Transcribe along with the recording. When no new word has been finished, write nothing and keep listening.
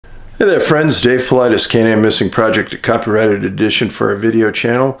Hey there friends, Dave Paulides, CanAm Missing Project, a copyrighted edition for our video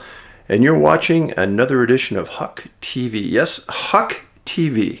channel, and you're watching another edition of Huck TV. Yes, Huck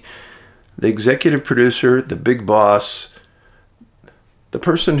TV. The executive producer, the big boss, the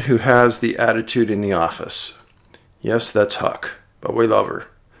person who has the attitude in the office. Yes, that's Huck, but we love her.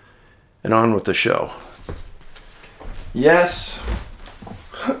 And on with the show. Yes,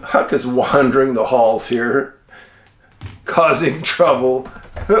 Huck is wandering the halls here, causing trouble,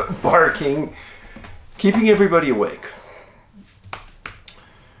 barking, keeping everybody awake.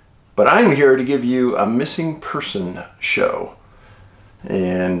 But I'm here to give you a missing person show.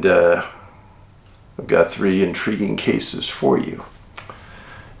 And I've got 3 intriguing cases for you.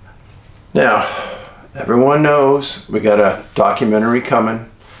 Now, everyone knows we got a documentary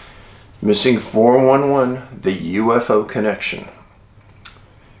coming, Missing 411, the UFO Connection.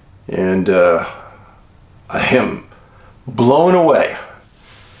 And I am blown away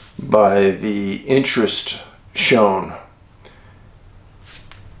by the interest shown.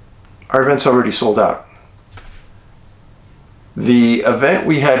 Our event's already sold out. The event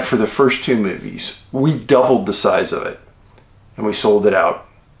we had for the first 2 movies, we doubled the size of it, and we sold it out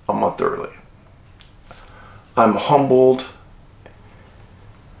a month early. I'm humbled,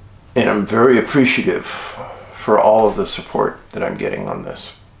 and I'm very appreciative for all of the support that I'm getting on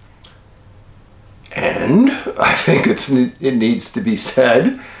this. And I think it needs to be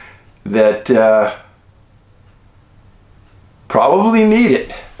said that probably need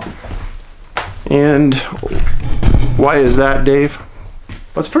it. And why is that, Dave?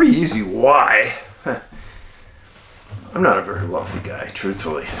 Well, it's pretty easy why. I'm not a very wealthy guy,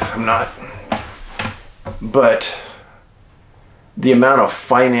 truthfully. I'm not. But the amount of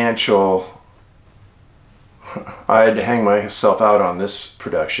financial I had to hang myself out on this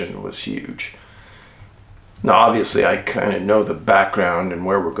production was huge. Now, obviously, I kind of know the background and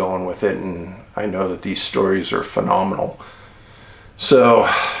where we're going with it, and I know that these stories are phenomenal. So,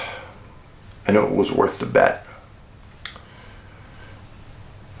 I know it was worth the bet.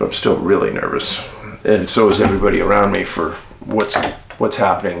 But I'm still really nervous, and so is everybody around me for what's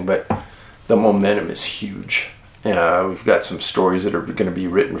happening. But the momentum is huge. We've got some stories that are going to be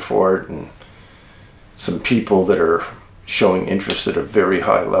written for it, and some people that are showing interest at a very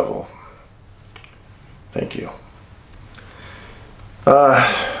high level. Thank you.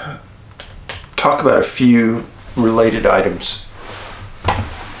 Talk about a few related items.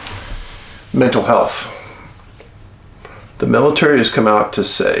 Mental health. The military has come out to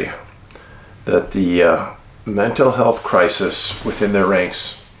say that the mental health crisis within their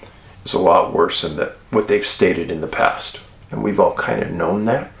ranks is a lot worse than what they've stated in the past. And we've all kind of known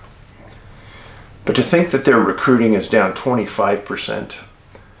that. But to think that their recruiting is down 25%,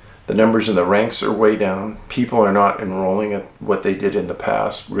 the numbers in the ranks are way down. People are not enrolling at what they did in the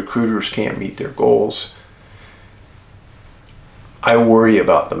past. Recruiters can't meet their goals. I worry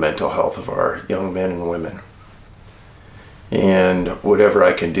about the mental health of our young men and women. And whatever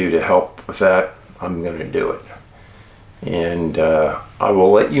I can do to help with that, I'm going to do it. And I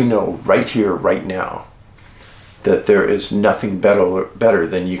will let you know right here, right now, that there is nothing better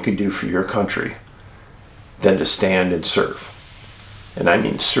than you can do for your country than to stand and serve. And I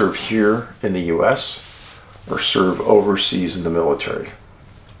mean serve here in the US or serve overseas in the military.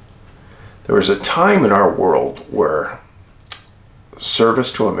 There was a time in our world where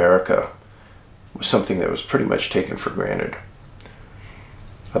service to America was something that was pretty much taken for granted.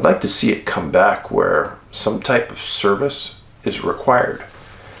 I'd like to see it come back where some type of service is required.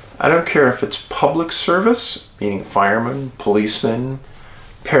 I don't care if it's public service, meaning fireman, policeman,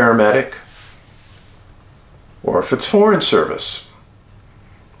 paramedic, or if it's foreign service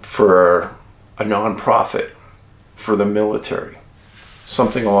for a nonprofit, for the military,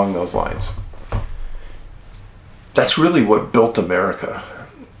 something along those lines. That's really what built America,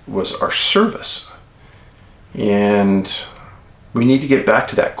 was our service. And we need to get back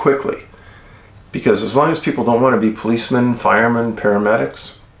to that quickly, because as long as people don't want to be policemen, firemen,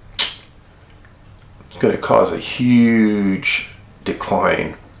 paramedics, it's going to cause a huge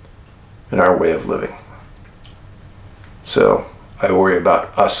decline in our way of living. So I worry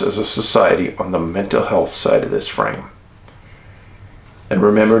about us as a society on the mental health side of this frame. And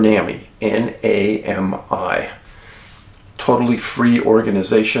remember NAMI, N-A-M-I. Totally free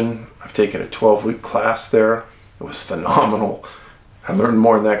organization. I've taken a 12-week class there. It was phenomenal. I learned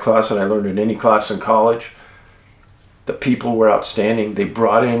more in that class than I learned in any class in college. The people were outstanding. They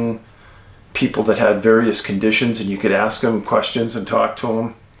brought in people that had various conditions, and you could ask them questions and talk to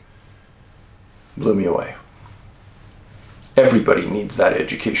them. Blew me away. Everybody needs that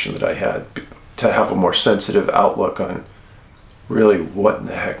education that I had to have a more sensitive outlook on really what in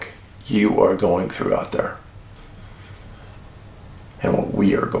the heck you are going through out there and what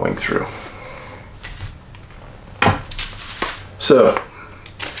we are going through. So,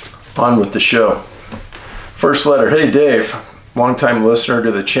 on with the show. First letter. Hey Dave, longtime listener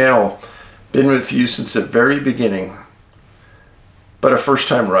to the channel. Been with you since the very beginning, but a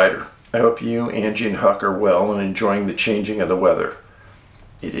first-time rider. I hope you, Angie, and Huck are well and enjoying the changing of the weather.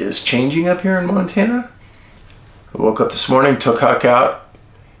 It is changing up here in Montana. I woke up this morning, took Huck out.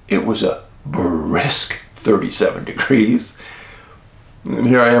 It was a brisk 37 degrees. And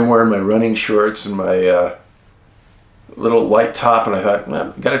here I am wearing my running shorts and my little light top, and I thought,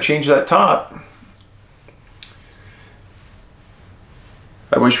 well, got to change that top.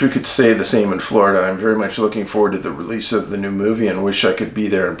 I wish we could say the same in Florida. I'm very much looking forward to the release of the new movie and wish I could be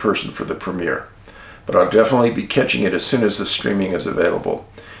there in person for the premiere. But I'll definitely be catching it as soon as the streaming is available.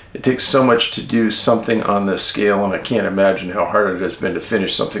 It takes so much to do something on this scale, and I can't imagine how hard it has been to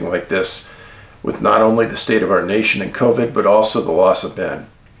finish something like this with not only the state of our nation and COVID, but also the loss of Ben.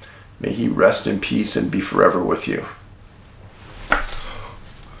 May he rest in peace and be forever with you.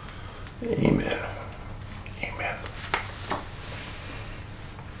 Amen. Amen.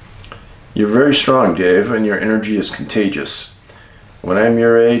 You're very strong, Dave, and your energy is contagious. When I'm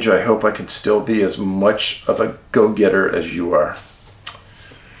your age, I hope I can still be as much of a go-getter as you are.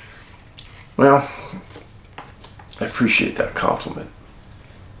 Well, I appreciate that compliment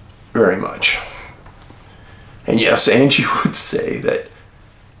very much. And yes, Angie would say that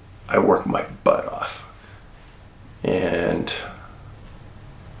I work my butt off. And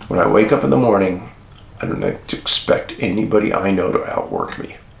when I wake up in the morning, I don't expect anybody I know to outwork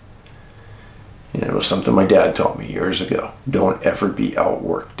me. And it was something my dad taught me years ago. Don't ever be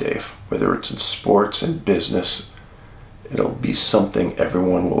outworked, Dave. Whether it's in sports and business, it'll be something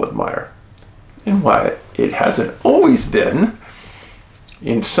everyone will admire. And why it hasn't always been,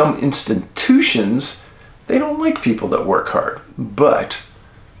 in some institutions, they don't like people that work hard. But,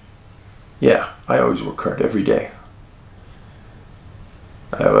 yeah, I always work hard every day.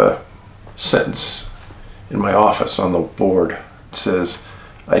 I have a sentence in my office on the board. It says,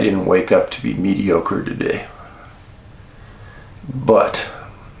 I didn't wake up to be mediocre today. But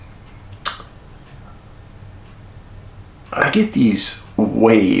I get these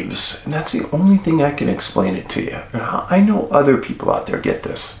waves, and that's the only thing I can explain it to you. And I know other people out there get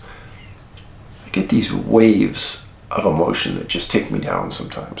this. I get these waves of emotion that just take me down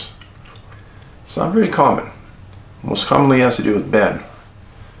sometimes. It's not very common. Most commonly has to do with Ben.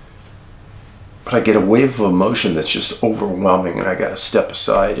 But I get a wave of emotion that's just overwhelming, and I got to step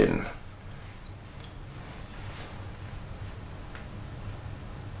aside and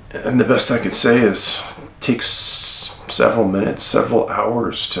the best I could say is it takes several minutes, several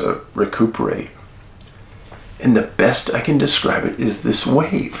hours to recuperate. And the best I can describe it is this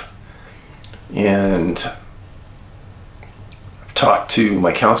wave. And I've talked to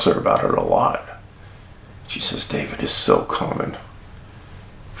my counselor about it a lot. She says, David, it's so common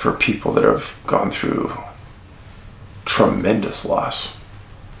for people that have gone through tremendous loss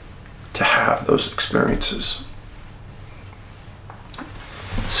to have those experiences.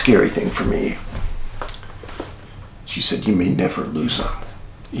 Scary thing for me. She said, you may never lose them.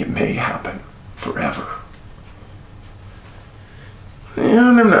 It may happen forever.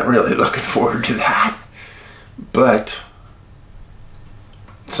 And I'm not really looking forward to that. But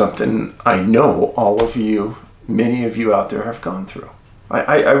something I know all of you, many of you out there have gone through.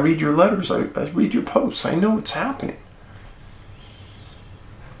 I read your letters, I read your posts, I know it's happening.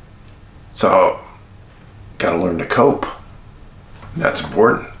 So, gotta learn to cope. That's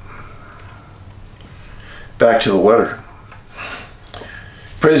important. Back to the letter.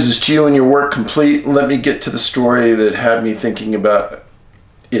 Praises to you and your work complete. Let me get to the story that had me thinking about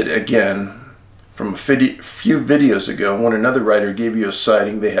it again. From a few videos ago, when another writer gave you a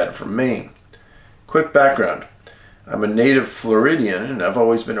sighting they had from Maine. Quick background. I'm a native Floridian, and I've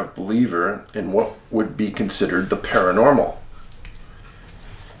always been a believer in what would be considered the paranormal.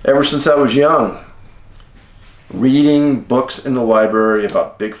 Ever since I was young, reading books in the library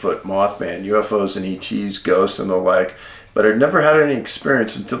about Bigfoot, Mothman, UFOs and ETs, ghosts, and the like, but I'd never had any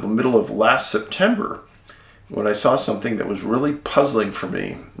experience until the middle of last September, when I saw something that was really puzzling for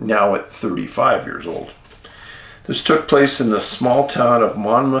me, now at 35 years old. This took place in the small town of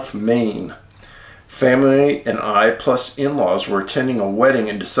Monmouth, Maine. Family and I, plus in-laws, were attending a wedding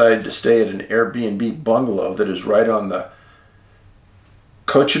and decided to stay at an Airbnb bungalow that is right on the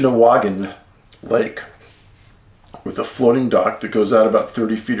Cochinawagan Lake, with a floating dock that goes out about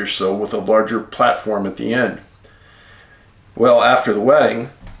 30 feet or so with a larger platform at the end. Well, after the wedding,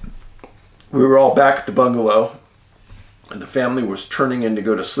 we were all back at the bungalow, and the family was turning in to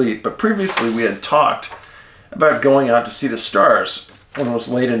go to sleep, but previously we had talked about going out to see the stars when it was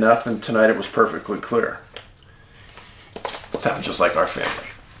late enough, and tonight it was perfectly clear. It sounds just like our family.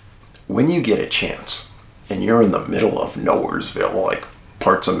 When you get a chance and you're in the middle of Nowheresville, like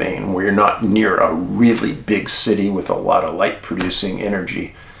parts of Maine, where you're not near a really big city with a lot of light producing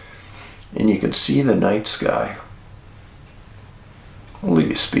energy, and you can see the night sky, it'll leave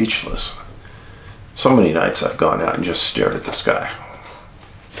you speechless. So many nights I've gone out and just stared at the sky.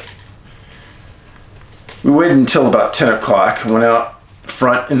 We waited until about 10 o'clock and went out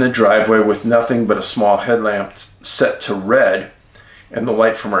front in the driveway with nothing but a small headlamp set to red and the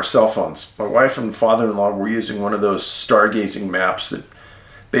light from our cell phones. My wife and father-in-law were using one of those stargazing maps that,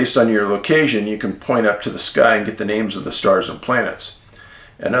 based on your location, you can point up to the sky and get the names of the stars and planets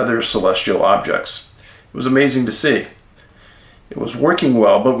and other celestial objects. It was amazing to see. It was working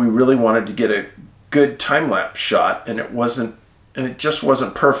well, but we really wanted to get a good time-lapse shot, and it just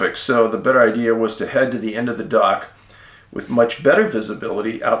wasn't perfect. So the better idea was to head to the end of the dock with much better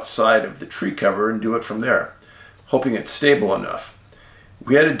visibility outside of the tree cover and do it from there, hoping it's stable enough.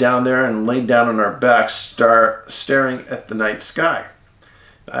 We headed down there and laid down on our backs, staring at the night sky.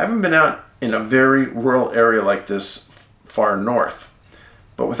 I haven't been out in a very rural area like this far north,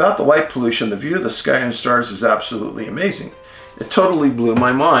 but without the light pollution, the view of the sky and stars is absolutely amazing. It totally blew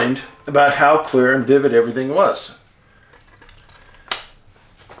my mind about how clear and vivid everything was.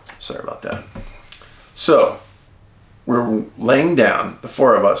 Sorry about that. So, we're laying down, the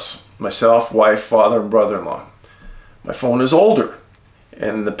four of us, myself, wife, father, and brother-in-law. My phone is older,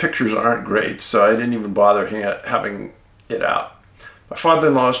 and the pictures aren't great, so I didn't even bother having it out. My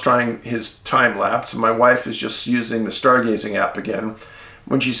father-in-law is trying his time-lapse, and my wife is just using the stargazing app again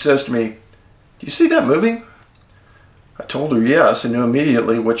when she says to me, "Do you see that moving?" I told her yes, and knew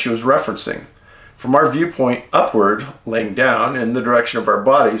immediately what she was referencing. From our viewpoint upward, laying down in the direction of our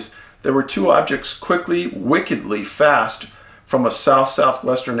bodies, there were two objects quickly, wickedly fast from a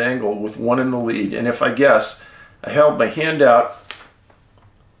south-southwestern angle with one in the lead, and if I guess, I held my hand out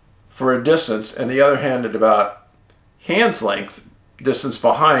for a distance and the other hand at about hand's length distance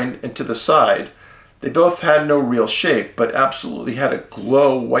behind and to the side. They both had no real shape, but absolutely had a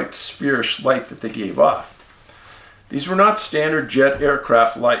glow white spherish light that they gave off. These were not standard jet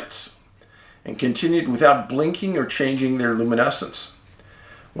aircraft lights and continued without blinking or changing their luminescence.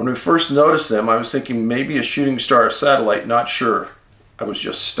 When we first noticed them, I was thinking maybe a shooting star or satellite, not sure. I was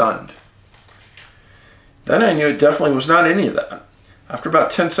just stunned. Then I knew it definitely was not any of that. After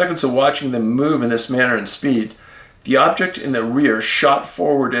about 10 seconds of watching them move in this manner and speed, the object in the rear shot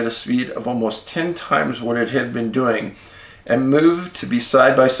forward at a speed of almost 10 times what it had been doing and moved to be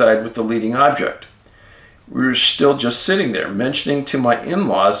side by side with the leading object. We were still just sitting there, mentioning to my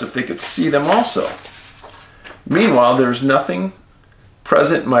in-laws if they could see them also. Meanwhile, there's nothing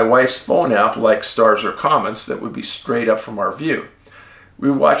present in my wife's phone app like stars or comets that would be straight up from our view. We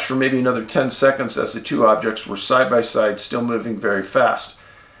watched for maybe another 10 seconds as the two objects were side by side, still moving very fast.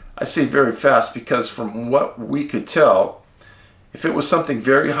 I say very fast because from what we could tell, if it was something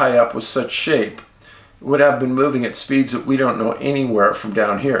very high up with such shape, it would have been moving at speeds that we don't know anywhere from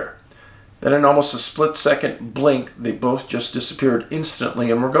down here. Then in almost a split-second blink, they both just disappeared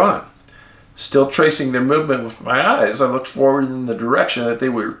instantly and were gone. Still tracing their movement with my eyes, I looked forward in the direction that they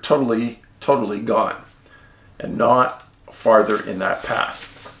were totally gone, and not farther in that path.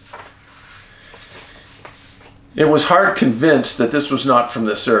 It was hard convinced that this was not from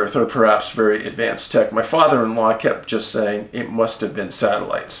this earth, or perhaps very advanced tech. My father-in-law kept just saying, it must have been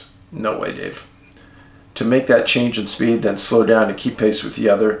satellites. No way, Dave. To make that change in speed, then slow down to keep pace with the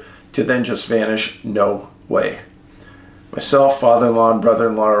other, to then just vanish, no way. Myself, father-in-law, and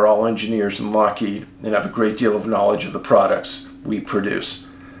brother-in-law are all engineers in Lockheed and have a great deal of knowledge of the products we produce.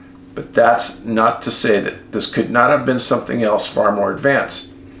 But that's not to say that this could not have been something else far more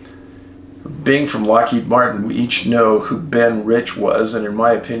advanced. Being from Lockheed Martin, we each know who Ben Rich was, and in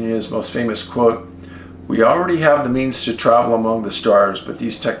my opinion his most famous quote, "We already have the means to travel among the stars, but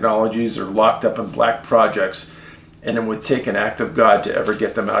these technologies are locked up in black projects, and it would take an act of God to ever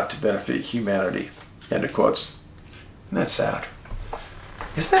get them out to benefit humanity." End of quotes. Isn't that sad?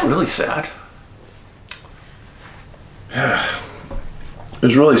 Isn't that really sad? It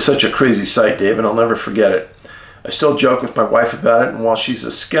was really such a crazy sight, Dave, and I'll never forget it. I still joke with my wife about it, and while she's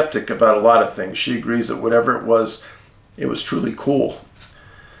a skeptic about a lot of things, she agrees that whatever it was truly cool.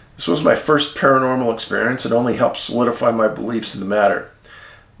 This was my first paranormal experience and only helped solidify my beliefs in the matter.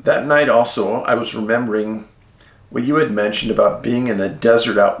 That night also, I was remembering what you had mentioned about being in the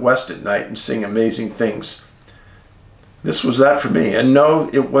desert out west at night and seeing amazing things. this was that for me. And no,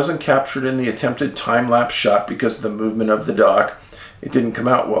 it wasn't captured in the attempted time-lapse shot because of the movement of the dock. It didn't come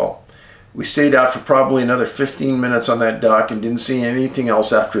out well. We stayed out for probably another 15 minutes on that dock and didn't see anything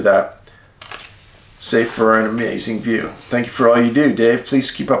else after that, save for an amazing view. Thank you for all you do, Dave. Please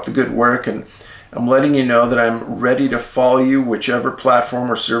keep up the good work, and I'm letting you know that I'm ready to follow you whichever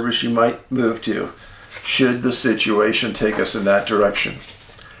platform or service you might move to, should the situation take us in that direction.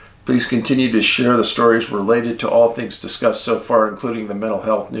 Please continue to share the stories related to all things discussed so far, including the mental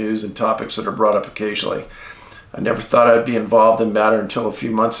health news and topics that are brought up occasionally. I never thought I'd be involved in Matter until a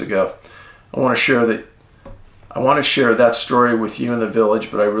few months ago. I want to share that story with you in the village,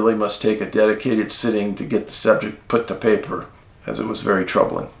 but I really must take a dedicated sitting to get the subject put to paper, as it was very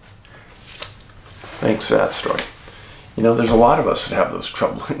troubling. Thanks for that story. You know, there's a lot of us that have those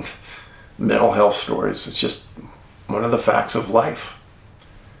troubling mental health stories. It's just one of the facts of life.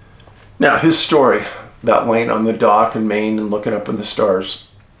 Now, his story about laying on the dock in Maine and looking up in the stars.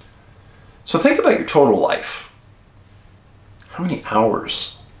 So think about your total life. How many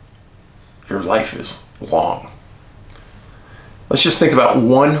hours your life is long? Let's just think about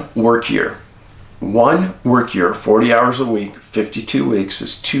one work year. One work year, 40 hours a week, 52 weeks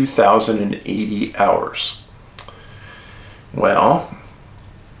is 2,080 hours. Well,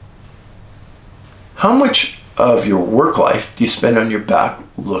 how much of your work life do you spend on your back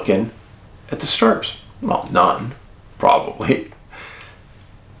looking at the stars? Well, none, probably.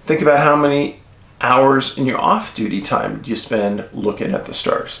 Think about how many hours in your off-duty time do you spend looking at the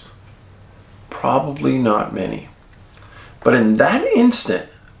stars? Probably not many. But in that instant,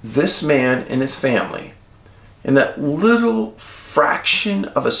 this man and his family, in that little fraction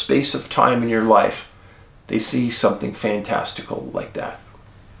of a space of time in your life, they see something fantastical like that.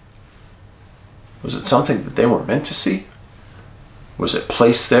 Was it something that they were meant to see? Was it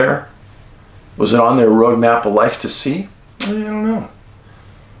placed there? Was it on their roadmap of life to see? I don't know.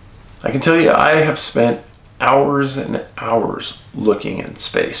 I can tell you, I have spent hours and hours looking in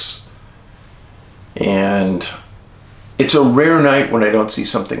space. And it's a rare night when I don't see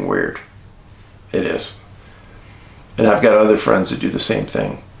something weird. It is. And I've got other friends that do the same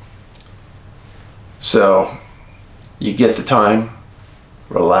thing. So you get the time,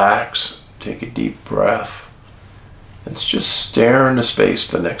 relax, take a deep breath, and just stare into space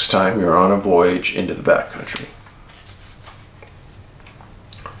the next time you're on a voyage into the backcountry.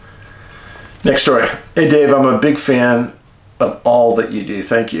 Next story. Hey Dave, I'm a big fan of all that you do.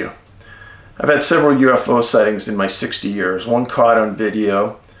 Thank you. I've had several UFO sightings in my 60 years, one caught on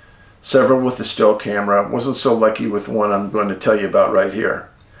video, several with a still camera. Wasn't so lucky with one I'm going to tell you about right here.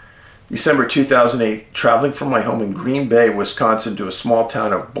 December 2008, traveling from my home in Green Bay, Wisconsin to a small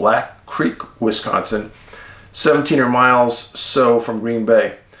town of Black Creek, Wisconsin, 17 miles so from Green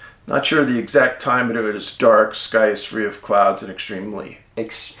Bay. Not sure the exact time, but it was dark, sky is free of clouds, and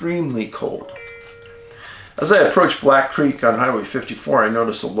extremely cold. As I approached Black Creek on Highway 54, I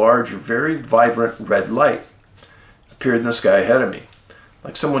noticed a large, very vibrant red light appeared in the sky ahead of me,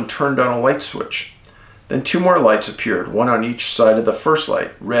 like someone turned on a light switch. Then two more lights appeared, one on each side of the first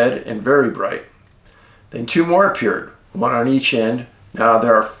light, red and very bright. Then two more appeared, one on each end. Now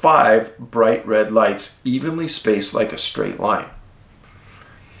there are 5 bright red lights, evenly spaced like a straight line.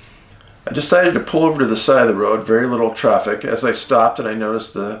 I decided to pull over to the side of the road, very little traffic. As I stopped and I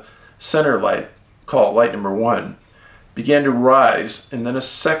noticed the center light, call it light number 1, began to rise, and then a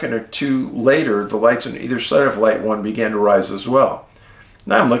second or two later, the lights on either side of light 1 began to rise as well.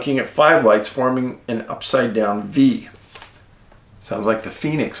 Now I'm looking at 5 lights forming an upside down V. Sounds like the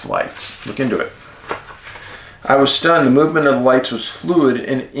Phoenix lights. Look into it. I was stunned. The movement of the lights was fluid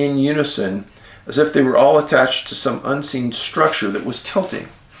and in unison, as if they were all attached to some unseen structure that was tilting.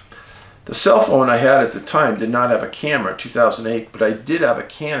 The cell phone I had at the time did not have a camera, 2008, but I did have a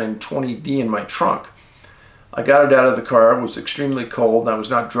Canon 20D in my trunk. I got it out of the car. It was extremely cold, and I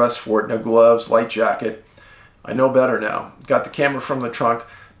was not dressed for it. No gloves, light jacket. I know better now. Got the camera from the trunk,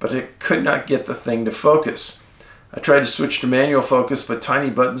 but I could not get the thing to focus. I tried to switch to manual focus, but tiny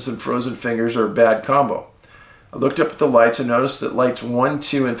buttons and frozen fingers are a bad combo. I looked up at the lights and noticed that lights 1,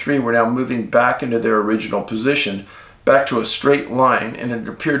 2, and 3 were now moving back into their original position, back to a straight line, and it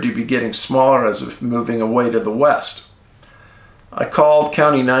appeared to be getting smaller as if moving away to the west. I called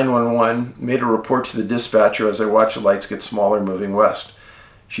County 911, made a report to the dispatcher as I watched the lights get smaller moving west.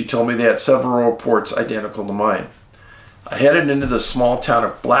 She told me they had several reports identical to mine. I headed into the small town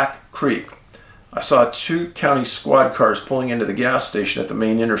of Black Creek. I saw 2 county squad cars pulling into the gas station at the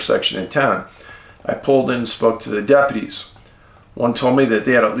main intersection in town. I pulled in and spoke to the deputies. One told me that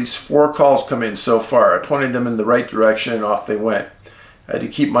they had at least 4 calls come in so far. I pointed them in the right direction and off they went. I had to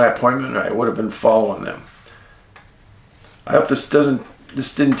keep my appointment and I would have been following them. I hope this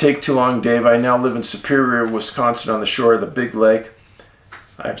didn't take too long, Dave. I now live in Superior, Wisconsin, on the shore of the big lake.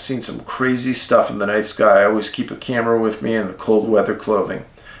 I've seen some crazy stuff in the night sky. I always keep a camera with me and the cold weather clothing.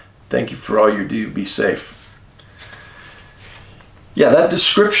 Thank you for all you do. Be safe. Yeah, that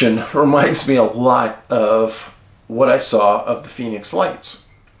description reminds me a lot of what I saw of the Phoenix Lights.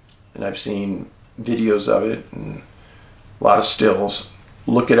 And I've seen videos of it and a lot of stills.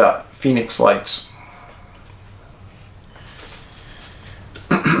 Look it up, Phoenix Lights.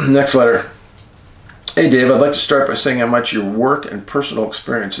 Next letter. Hey Dave, I'd like to start by saying how much your work and personal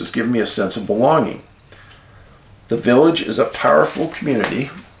experiences give me a sense of belonging. The Village is a powerful community,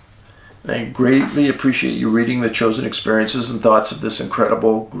 and I greatly appreciate you reading the chosen experiences and thoughts of this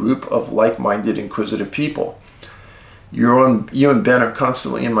incredible group of like-minded, inquisitive people. You and Ben are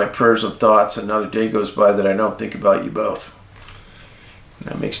constantly in my prayers and thoughts, and not a day goes by that I don't think about you both.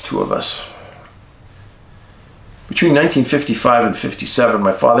 That makes two of us. Between 1955 and 57,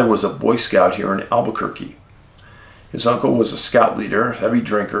 my father was a Boy Scout here in Albuquerque. His uncle was a scout leader, heavy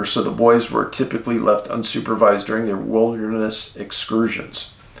drinker, so the boys were typically left unsupervised during their wilderness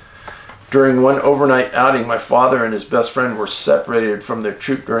excursions. During one overnight outing, my father and his best friend were separated from their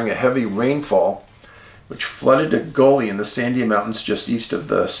troop during a heavy rainfall, which flooded a gully in the Sandia Mountains just east of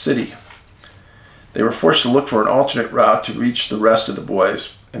the city. They were forced to look for an alternate route to reach the rest of the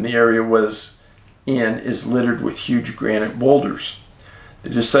boys, and the area is littered with huge granite boulders. They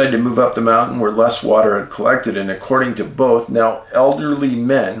decided to move up the mountain where less water had collected, and according to both now elderly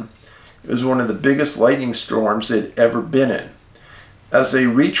men, it was one of the biggest lightning storms they'd ever been in. As they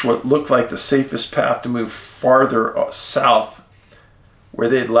reached what looked like the safest path to move farther south, where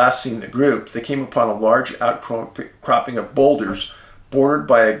they had last seen the group, they came upon a large outcropping of boulders bordered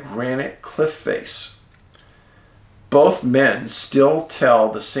by a granite cliff face. Both men still tell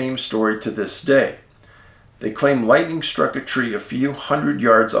the same story to this day. They claim lightning struck a tree a few hundred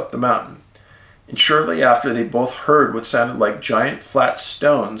yards up the mountain, and shortly after they both heard what sounded like giant flat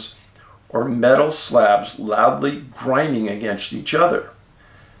stones or metal slabs loudly grinding against each other.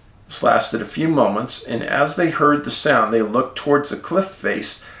 This lasted a few moments, and as they heard the sound, they looked towards the cliff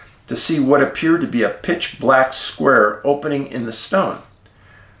face to see what appeared to be a pitch black square opening in the stone.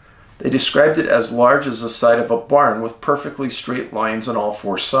 They described it as large as the side of a barn with perfectly straight lines on all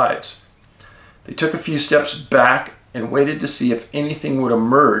four sides. They took a few steps back and waited to see if anything would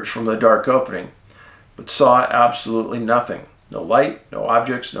emerge from the dark opening, but saw absolutely nothing. No light, no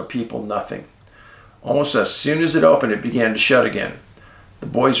objects, no people, nothing. Almost as soon as it opened, it began to shut again. The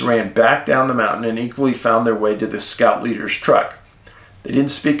boys ran back down the mountain and equally found their way to the scout leader's truck. They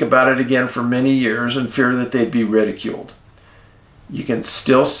didn't speak about it again for many years in fear that they'd be ridiculed. You can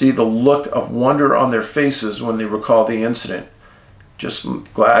still see the look of wonder on their faces when they recall the incident. Just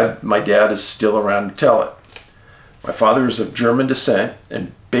glad my dad is still around to tell it. My father is of German descent,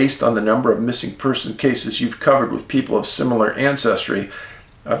 and based on the number of missing person cases you've covered with people of similar ancestry,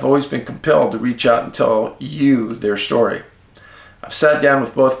 I've always been compelled to reach out and tell you their story. I've sat down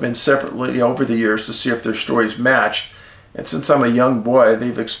with both men separately over the years to see if their stories matched, and since I'm a young boy,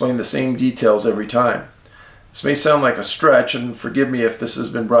 they've explained the same details every time. This may sound like a stretch, and forgive me if this has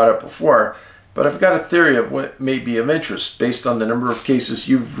been brought up before, but I've got a theory of what may be of interest based on the number of cases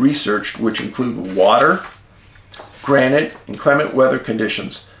you've researched, which include water, granite, inclement weather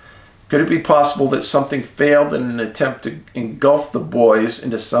conditions. Could it be possible that something failed in an attempt to engulf the boys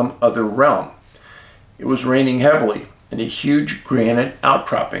into some other realm? It was raining heavily in a huge granite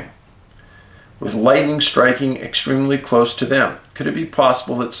outcropping, with lightning striking extremely close to them. Could it be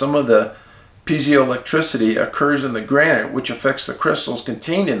possible that some of the piezoelectricity occurs in the granite, which affects the crystals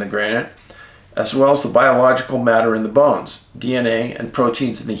contained in the granite, as well as the biological matter in the bones, DNA, and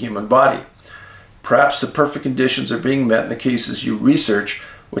proteins in the human body? Perhaps the perfect conditions are being met in the cases you research,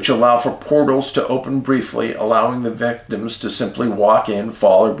 which allow for portals to open briefly, allowing the victims to simply walk in,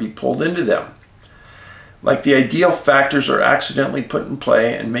 fall, or be pulled into them. Like the ideal factors are accidentally put in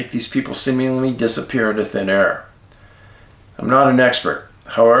play and make these people seemingly disappear into thin air. I'm not an expert.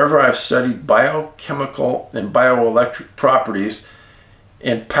 However, I've studied biochemical and bioelectric properties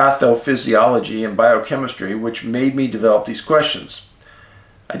and pathophysiology and biochemistry, which made me develop these questions.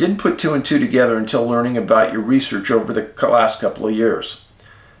 I didn't put two and two together until learning about your research over the last couple of years.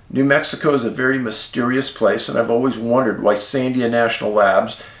 New Mexico is a very mysterious place, and I've always wondered why Sandia National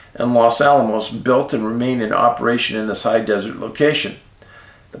Labs and Los Alamos built and remain in operation in this high desert location.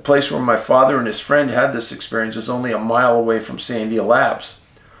 The place where my father and his friend had this experience is only a mile away from Sandia Labs.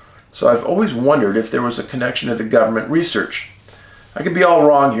 So I've always wondered if there was a connection to the government research. I could be all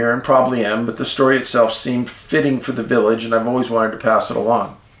wrong here, and probably am, but the story itself seemed fitting for the village, and I've always wanted to pass it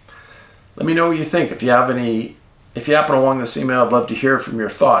along. Let me know what you think. If you have any If you happen along this email, I'd love to hear from your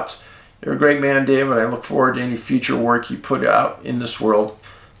thoughts. You're a great man, Dave, and I look forward to any future work you put out in this world.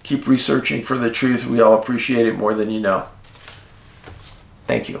 Keep researching for the truth. We all appreciate it more than you know.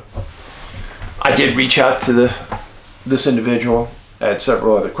 Thank you. I did reach out to this individual. I had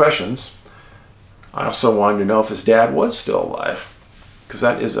several other questions. I also wanted to know if his dad was still alive, because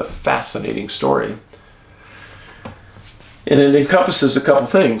that is a fascinating story. And it encompasses a couple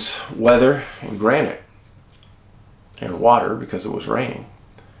things: weather and granite, and water because it was raining.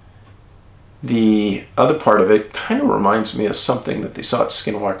 The other part of it kind of reminds me of something that they saw at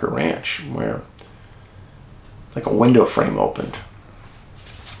Skinwalker Ranch, where like a window frame opened.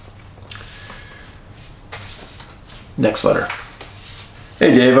 Next letter.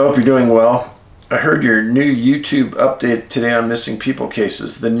 Hey Dave, I hope you're doing well. I heard your new YouTube update today on missing people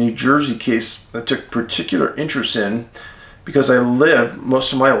cases. The New Jersey case I took particular interest in because I lived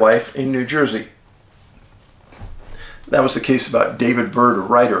most of my life in New Jersey. That was the case about David Bert, a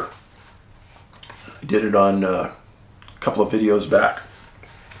writer. I did it on a couple of videos back.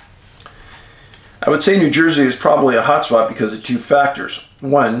 I would say New Jersey is probably a hotspot because of two factors.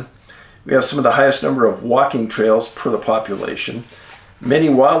 One, we have some of the highest number of walking trails per the population, many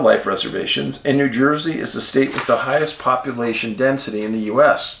wildlife reservations, and New Jersey is the state with the highest population density in the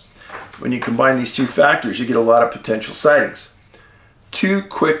U.S. When you combine these two factors, you get a lot of potential sightings. Two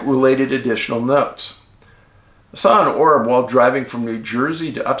quick related additional notes. I saw an orb while driving from New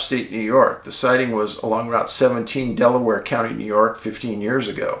Jersey to upstate New York. The sighting was along Route 17, Delaware County, New York, 15 years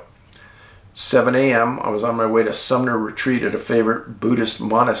ago. 7 a.m., I was on my way to Sumner Retreat at a favorite Buddhist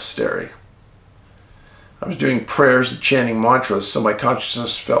monastery. I was doing prayers and chanting mantras, so my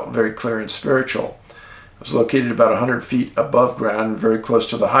consciousness felt very clear and spiritual. I was located about 100 feet above ground and very close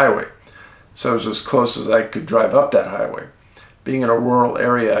to the highway, so I was as close as I could drive up that highway. Being in a rural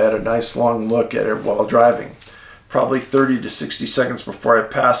area, I had a nice long look at it while driving. Probably 30 to 60 seconds before I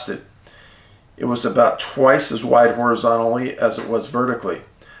passed it. It was about twice as wide horizontally as it was vertically.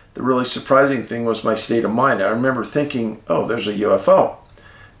 The really surprising thing was my state of mind. I remember thinking, oh, there's a UFO.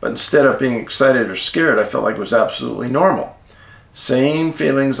 But instead of being excited or scared, I felt like it was absolutely normal. Same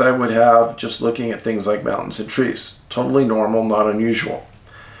feelings I would have just looking at things like mountains and trees. Totally normal, not unusual.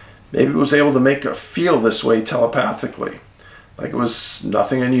 Maybe I was able to make it feel this way telepathically, like it was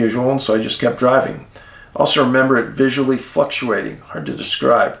nothing unusual, and so I just kept driving. Also remember it visually fluctuating, hard to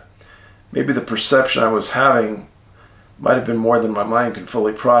describe. Maybe the perception I was having might have been more than my mind could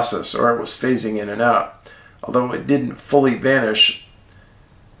fully process, or it was phasing in and out. Although it didn't fully vanish,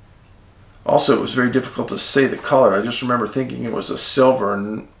 also it was very difficult to say the color. I just remember thinking it was a silver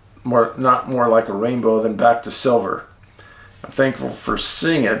and not more like a rainbow than back to silver. I'm thankful for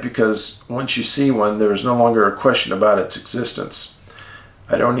seeing it because once you see one, there is no longer a question about its existence.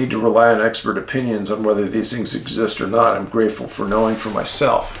 I don't need to rely on expert opinions on whether these things exist or not. I'm grateful for knowing for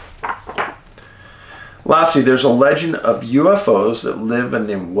myself. Lastly, there's a legend of UFOs that live in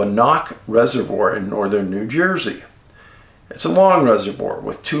the Winnock Reservoir in northern New Jersey. It's a long reservoir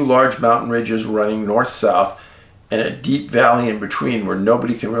with two large mountain ridges running north-south and a deep valley in between where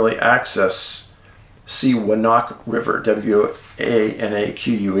nobody can really access. See Winnock River, W-A-N-A-Q-U-E.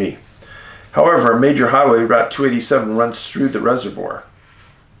 However, a major highway, Route 287, runs through the reservoir.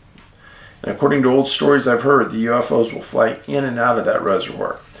 And according to old stories I've heard, the UFOs will fly in and out of that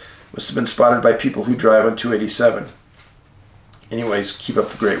reservoir. Must have been spotted by people who drive on 287. Anyways, keep up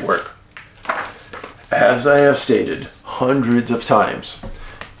the great work. As I have stated hundreds of times,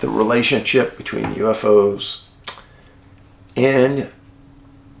 the relationship between UFOs and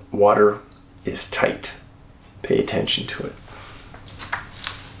water is tight. Pay attention to it.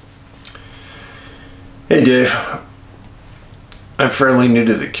 Hey Dave. I'm fairly new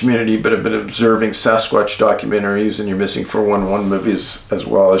to the community, but I've been observing Sasquatch documentaries and your Missing 411 movies as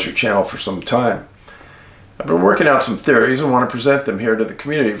well as your channel for some time. I've been working out some theories and want to present them here to the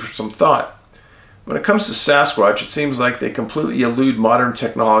community for some thought. When it comes to Sasquatch, it seems like they completely elude modern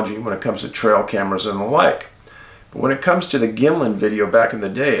technology when it comes to trail cameras and the like. But when it comes to the Gimlin video back in the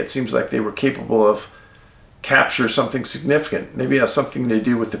day, it seems like they were capable of capture something significant. Maybe it has something to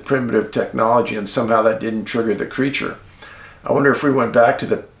do with the primitive technology and somehow that didn't trigger the creature. I wonder if we went back to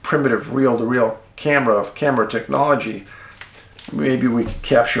the primitive reel-to-reel camera technology, maybe we could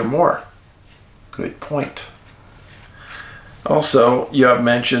capture more. Good point. Also, you have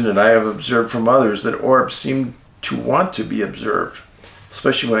mentioned, and I have observed from others, that orbs seem to want to be observed,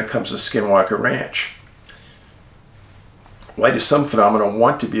 especially when it comes to Skinwalker Ranch. Why do some phenomena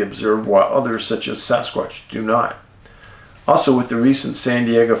want to be observed while others, such as Sasquatch, do not? Also, with the recent San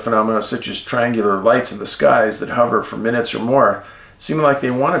Diego phenomena such as triangular lights in the skies that hover for minutes or more, seem like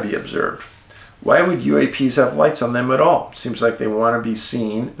they want to be observed. Why would UAPs have lights on them at all? Seems like they want to be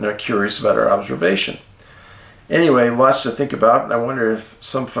seen and are curious about our observation. Anyway, lots to think about, and I wonder if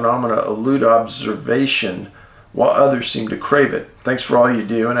some phenomena elude observation while others seem to crave it. Thanks for all you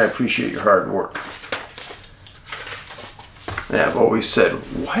do, and I appreciate your hard work. And I've always said,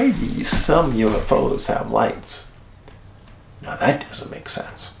 why do some UFOs have lights? Now that doesn't make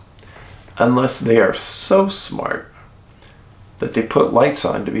sense. Unless they are so smart that they put lights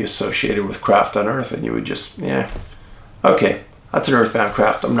on to be associated with craft on Earth, and you would just, yeah, okay, that's an earthbound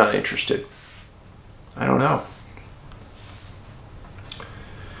craft, I'm not interested. I don't know.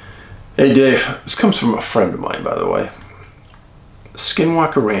 Hey Dave, this comes from a friend of mine, by the way.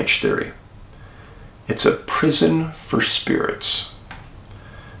 Skinwalker Ranch theory. It's a prison for spirits.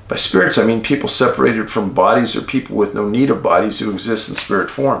 By spirits, I mean people separated from bodies or people with no need of bodies who exist in spirit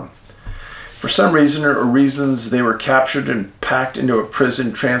form. For some reason or reasons, they were captured and packed into a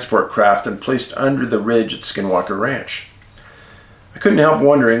prison transport craft and placed under the ridge at Skinwalker Ranch. I couldn't help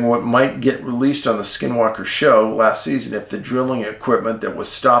wondering what might get released on the Skinwalker show last season if the drilling equipment that was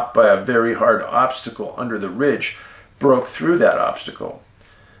stopped by a very hard obstacle under the ridge broke through that obstacle.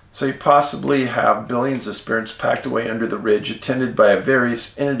 So you possibly have billions of spirits packed away under the ridge, attended by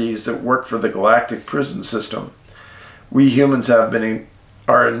various entities that work for the galactic prison system. We humans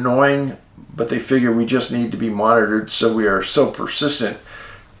are annoying, but they figure we just need to be monitored, so we are so persistent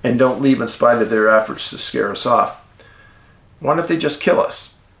and don't leave in spite of their efforts to scare us off. Why don't they just kill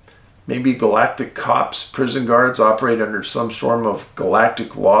us? Maybe galactic cops, prison guards operate under some form of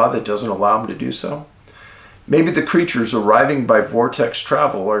galactic law that doesn't allow them to do so. Maybe the creatures arriving by Vortex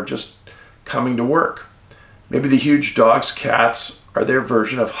travel are just coming to work. Maybe the huge dogs, cats are their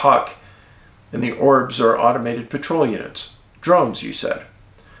version of Huck, and the orbs are automated patrol units. Drones, you said.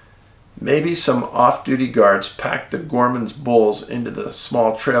 Maybe some off-duty guards packed the Gorman's bulls into the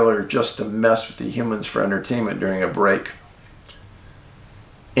small trailer just to mess with the humans for entertainment during a break.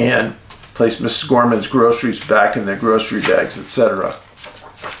 And place Mrs. Gorman's groceries back in their grocery bags, etc.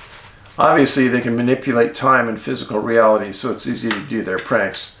 Obviously, they can manipulate time and physical reality, so it's easy to do their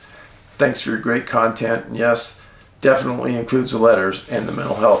pranks. Thanks for your great content, and yes, definitely includes the letters and the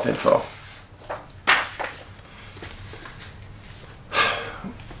mental health info.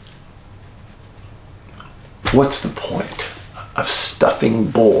 What's the point of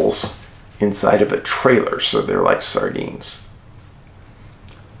stuffing bulls inside of a trailer so they're like sardines?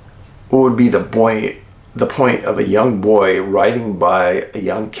 What would be the point of a young boy riding by a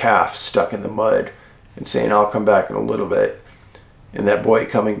young calf stuck in the mud and saying, I'll come back in a little bit, and that boy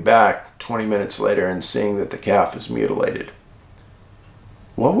coming back 20 minutes later and seeing that the calf is mutilated?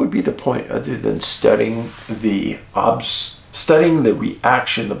 What would be the point other than studying the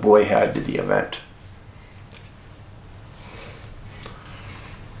reaction the boy had to the event?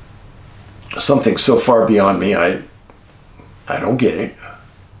 Something so far beyond me, I don't get it.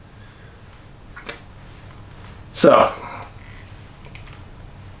 So,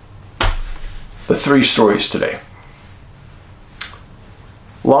 the three stories today.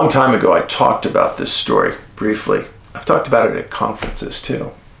 A long time ago, I talked about this story briefly. I've talked about it at conferences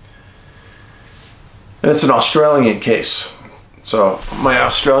too. And it's an Australian case. So, my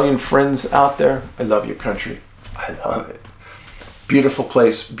Australian friends out there, I love your country. I love it. Beautiful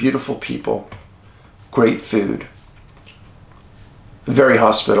place, beautiful people, great food, very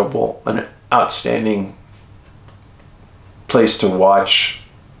hospitable, an outstanding place to watch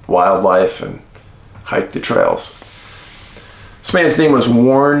wildlife and hike the trails. This man's name was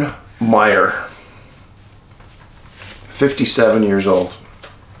Warren Meyer, 57 years old.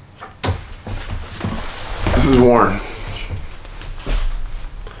 This is Warren.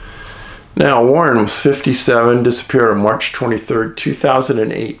 Now, Warren was 57, disappeared on March 23rd,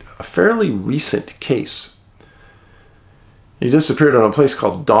 2008, a fairly recent case. He disappeared on a place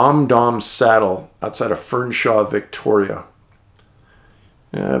called Dom Dom Saddle outside of Fernshaw, Victoria.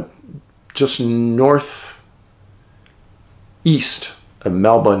 Just northeast of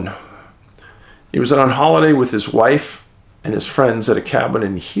Melbourne. He was on holiday with his wife and his friends at a cabin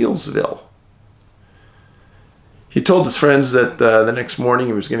in Healesville. He told his friends that the next morning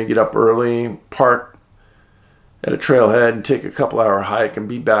he was going to get up early, park at a trailhead and take a couple-hour hike and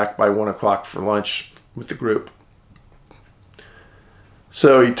be back by 1 o'clock for lunch with the group.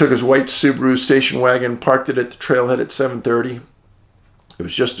 So he took his white Subaru station wagon, parked it at the trailhead at 7:30. It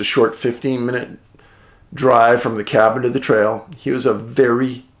was just a short 15-minute drive from the cabin to the trail. He was a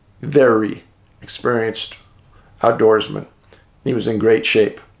very, very experienced outdoorsman. He was in great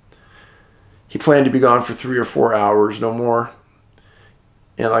shape. He planned to be gone for 3 or 4 hours, no more.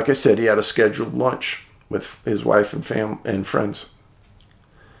 And like I said, he had a scheduled lunch with his wife and friends.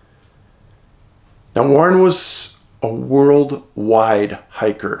 Now, Warren was a worldwide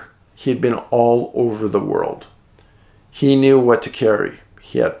hiker. He had been all over the world. He knew what to carry.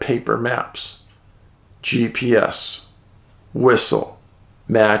 He had paper maps, GPS, whistle,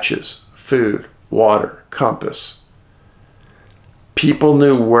 matches, food, water, compass. People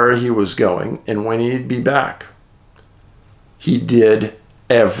knew where he was going and when he'd be back. He did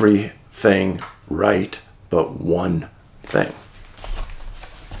everything right but one thing.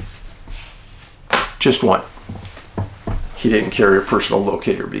 Just one. He didn't carry a personal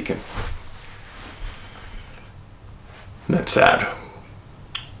locator beacon. And that's sad.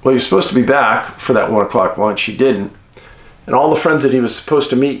 Well, he was supposed to be back for that 1 o'clock lunch. He didn't. And all the friends that he was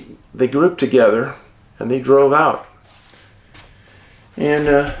supposed to meet, they grouped together and they drove out. And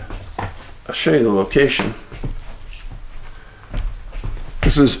I'll show you the location.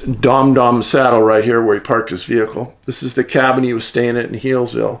 This is Dom Dom's saddle right here where he parked his vehicle. This is the cabin he was staying at in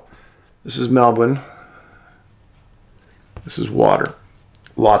Healesville. This is Melbourne. This is water.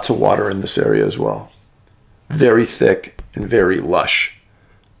 Lots of water in this area as well. Very thick and very lush.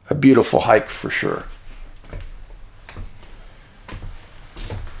 A beautiful hike for sure.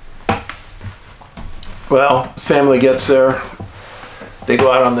 Well, his family gets there. They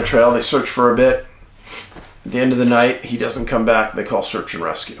go out on the trail. They search for a bit. At the end of the night, he doesn't come back. They call search and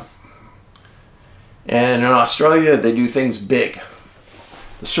rescue. And in Australia, they do things big.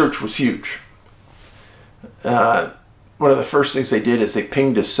 The search was huge. One of the first things they did is they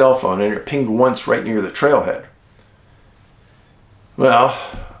pinged his cell phone, and it pinged once right near the trailhead. Well,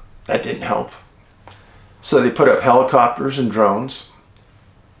 that didn't help. So they put up helicopters and drones.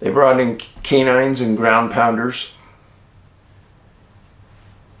 They brought in canines and ground pounders.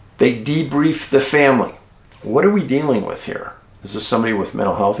 They debriefed the family. What are we dealing with here? Is this somebody with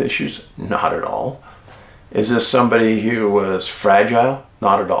mental health issues? Not at all. Is this somebody who was fragile?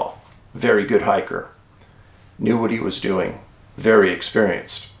 Not at all. Very good hiker. Knew what he was doing. Very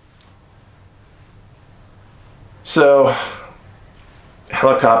experienced. So,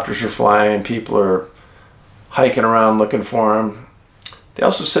 helicopters are flying. People are hiking around looking for him. They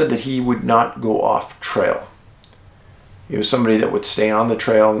also said that he would not go off trail. He was somebody that would stay on the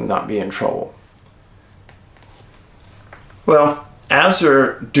trail and not be in trouble. Well, as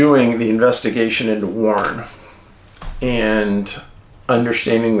they're doing the investigation into Warren and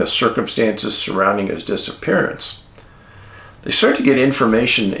understanding the circumstances surrounding his disappearance, they start to get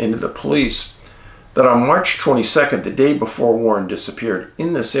information into the police that on March 22nd, the day before Warren disappeared,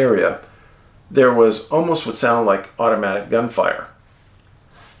 in this area, there was almost what sounded like automatic gunfire.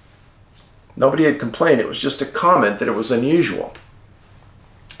 Nobody had complained. It was just a comment that it was unusual.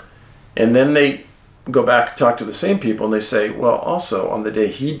 And then they go back and talk to the same people and they say, well, also on the day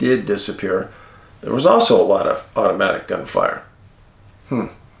he did disappear, there was also a lot of automatic gunfire.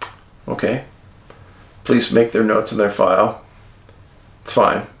 Okay. Police make their notes in their file. It's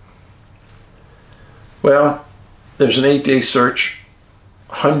fine. Well, there's an 8-day search,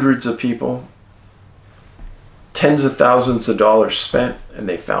 hundreds of people, tens of thousands of dollars spent, and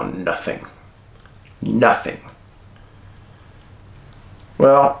they found nothing. Nothing.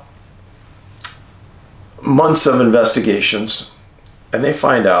 Well, months of investigations, and they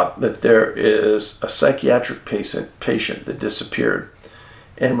find out that there is a psychiatric patient that disappeared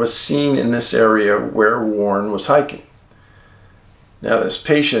and was seen in this area where Warren was hiking. Now, this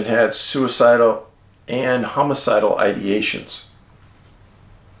patient had suicidal and homicidal ideations.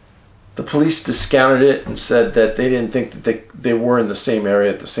 The police discounted it and said that they didn't think that they were in the same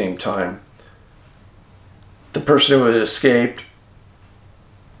area at the same time. The person who had escaped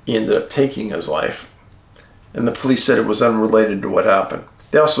ended up taking his life, and the police said it was unrelated to what happened.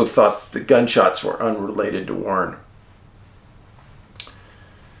 They also thought that the gunshots were unrelated to Warren.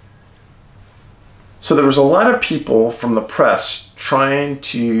 So there was a lot of people from the press trying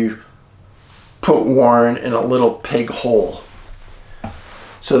to put Warren in a little pig hole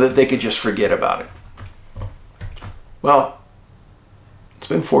so that they could just forget about it. Well, it's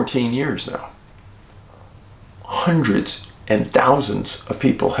been 14 years now. Hundreds and thousands of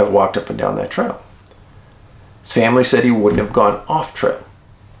people have walked up and down that trail. His family said he wouldn't have gone off trail.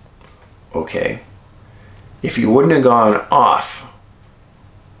 Okay. If he wouldn't have gone off,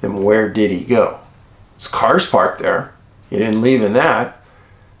 then where did he go? His car's parked there. He didn't leave in that.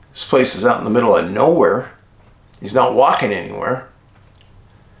 This place is out in the middle of nowhere. He's not walking anywhere.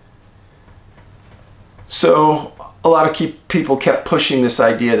 So a lot of people kept pushing this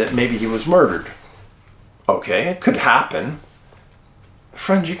idea that maybe he was murdered. Okay, it could happen.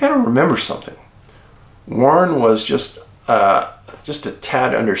 Friends, you got to remember something. Warren was just a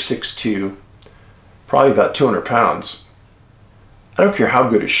tad under 6'2", probably about 200 pounds. I don't care how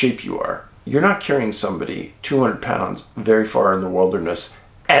good a shape you are. you're not carrying somebody 200 pounds very far in the wilderness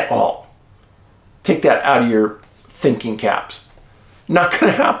at all. Take that out of your thinking caps. Not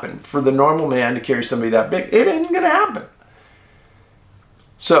going to happen. For the normal man to carry somebody that big, it ain't going to happen.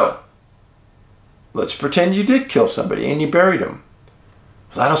 So, let's pretend you did kill somebody and you buried him.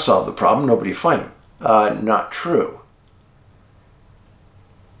 Well, that'll solve the problem. Nobody will find him. Not true.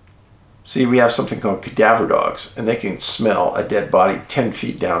 See, we have something called cadaver dogs, and they can smell a dead body 10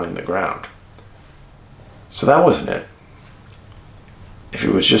 feet down in the ground. So that wasn't it. If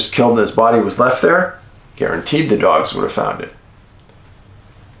it was just killed and his body was left there, guaranteed the dogs would have found it.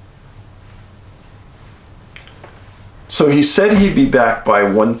 So he said he'd be back by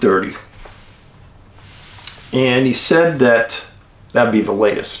 1:30. And he said that that'd be the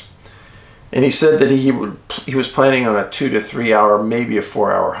latest. And he said that he was planning on a 2 to 3 hour, maybe a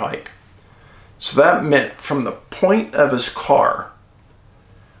 4 hour hike. So that meant from the point of his car,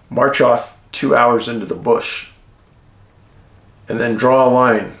 march off 2 hours into the bush, and then draw a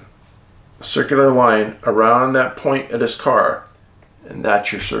line, a circular line around that point at his car, and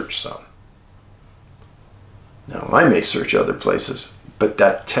that's your search zone. Now, I may search other places, but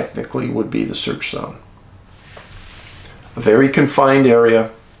that technically would be the search zone. A very confined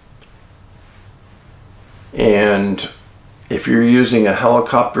area, and if you're using a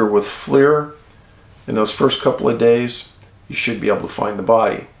helicopter with FLIR, in those first couple of days, you should be able to find the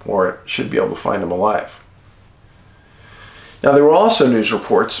body, or should be able to find him alive. Now, there were also news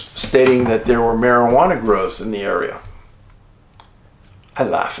reports stating that there were marijuana grows in the area. I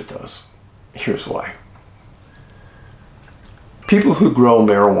laugh at those. Here's why. People who grow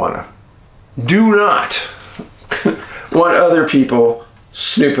marijuana do not want other people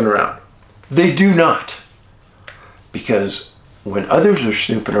snooping around. They do not. Because when others are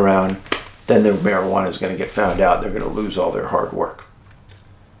snooping around, then their marijuana is going to get found out. They're going to lose all their hard work.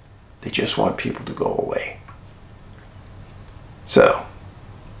 They just want people to go away. So,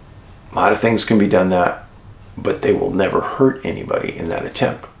 a lot of things can be done that, but they will never hurt anybody in that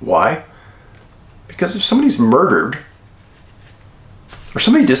attempt. Why? Because if somebody's murdered, or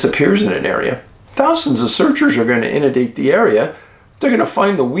somebody disappears in an area, thousands of searchers are going to inundate the area. They're going to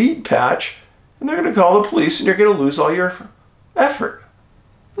find the weed patch, and they're going to call the police, and you're going to lose all your effort.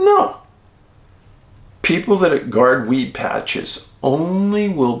 No. People that guard weed patches only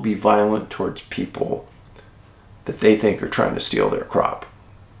will be violent towards people that they think are trying to steal their crop.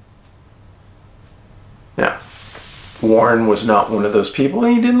 Now, Warren was not one of those people,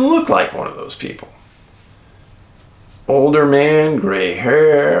 and he didn't look like one of those people. Older man, gray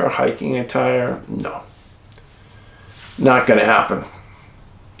hair, hiking attire, no. Not going to happen.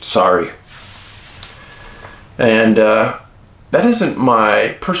 Sorry. And that isn't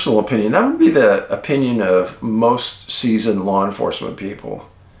my personal opinion. That would be the opinion of most seasoned law enforcement people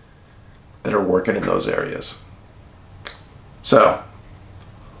that are working in those areas. So,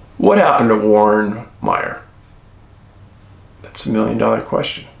 what happened to Warren Meyer? That's $1 million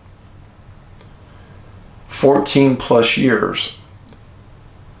question. 14 plus years,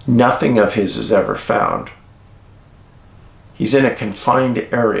 nothing of his is ever found. He's in a confined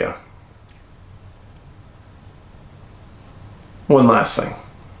area. One last thing.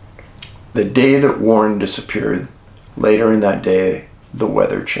 The day that Warren disappeared, later in that day, the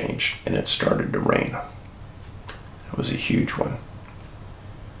weather changed and it started to rain. It was a huge one.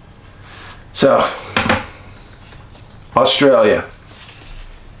 So, Australia,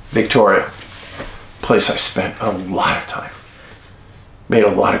 Victoria, place I spent a lot of time. Made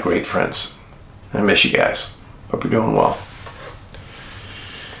a lot of great friends. I miss you guys. Hope you're doing well.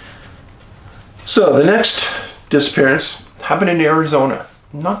 So the next disappearance happened in Arizona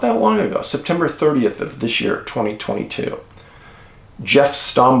not that long ago, September 30th of this year, 2022. Jeff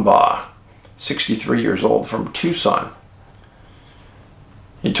Stambaugh, 63 years old, from Tucson.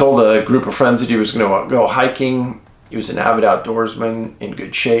 He told a group of friends that he was going to go hiking. He was an avid outdoorsman, in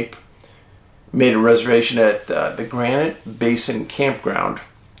good shape. Made a reservation at the Granite Basin campground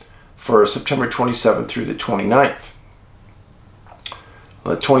for September 27th through the 29th.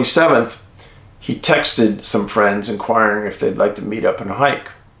 On the 27th, he texted some friends inquiring if they'd like to meet up and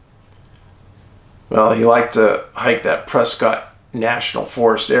hike. Well, he liked to hike that Prescott National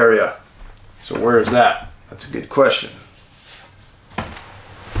Forest area. So where is that? That's a good question.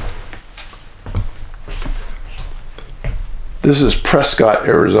 This is Prescott,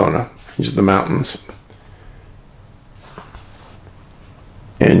 Arizona. These are the mountains.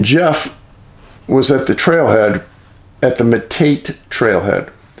 And Jeff was at the trailhead, at the Metate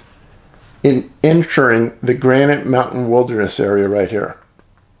trailhead, in entering the Granite Mountain Wilderness area right here.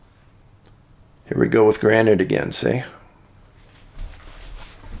 Here we go with Granite again, see?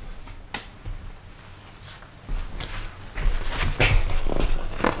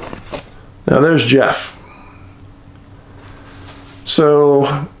 Now there's Jeff.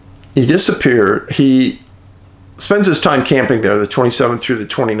 So he disappeared. He spends his time camping there the 27th through the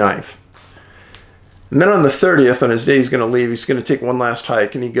 29th. And then on the 30th, on his day he's going to leave, he's going to take one last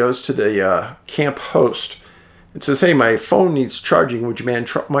hike, and he goes to the camp host and says, "Hey, my phone needs charging. Would you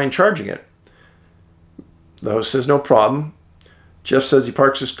mind charging it?" The host says, "No problem." Jeff says he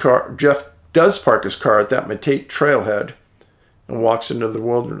parks his car. Jeff does park his car at that Matate trailhead and walks into the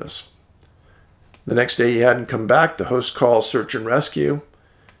wilderness. The next day he hadn't come back. The host calls search and rescue,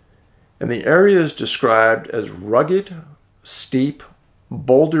 and the area is described as rugged, steep,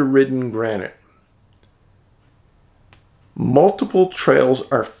 boulder-ridden granite. Multiple trails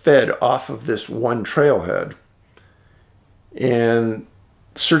are fed off of this one trailhead, and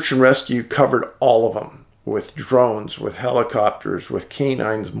search and rescue covered all of them with drones, with helicopters, with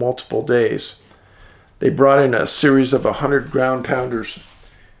canines, multiple days. They brought in a series of 100 ground pounders,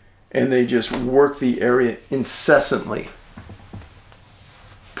 and they just worked the area incessantly.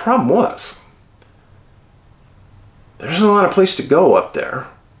 Problem was, there isn't a lot of place to go up there.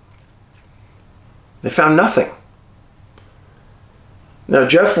 They found nothing. Now,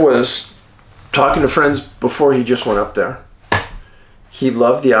 Jeff was talking to friends before he just went up there. He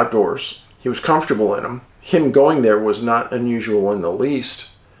loved the outdoors. He was comfortable in them. Him going there was not unusual in the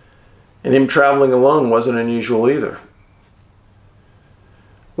least. And him traveling alone wasn't unusual either.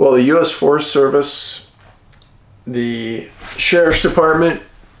 Well, the U.S. Forest Service, the Sheriff's Department,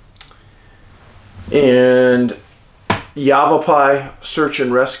 and Yavapai Search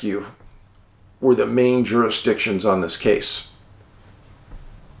and Rescue were the main jurisdictions on this case.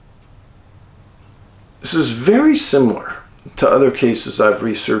 This is very similar to other cases I've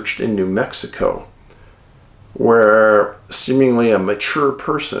researched in New Mexico, where seemingly a mature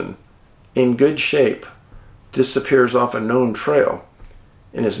person in good shape disappears off a known trail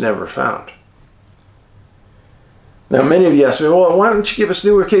and is never found. Now, many of you ask me, well, why don't you give us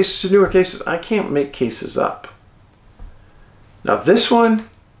newer cases? Newer cases? I can't make cases up. Now, this one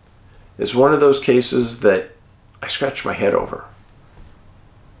is one of those cases that I scratch my head over.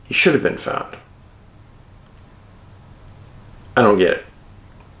 He should have been found. I don't get it.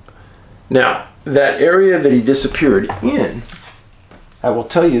 Now, that area that he disappeared in, I will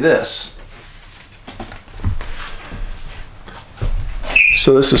tell you this.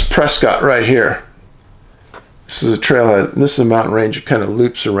 So this is Prescott right here. This is a trailhead. This is a mountain range. It kind of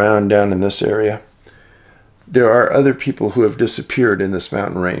loops around down in this area. There are other people who have disappeared in this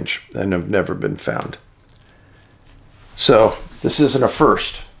mountain range and have never been found. So this isn't a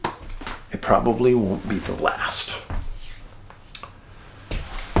first. It probably won't be the last.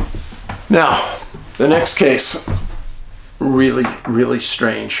 Now, the next case, really, really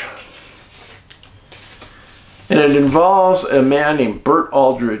strange. And it involves a man named Bert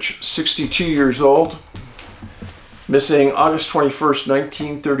Aldrige, 62 years old, missing August 21st,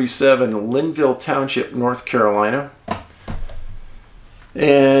 1937 in Linville Township, North Carolina,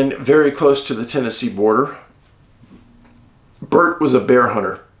 and very close to the Tennessee border. Bert was a bear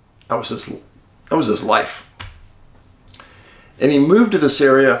hunter. That was his life. And he moved to this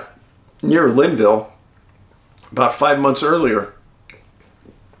area near Linville about 5 months earlier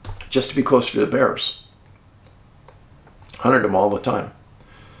just to be closer to the bears. Hunted them all the time.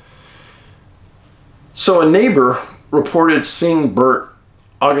 So a neighbor reported seeing Bert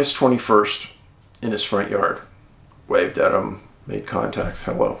August 21st in his front yard. Waved at him, made contacts,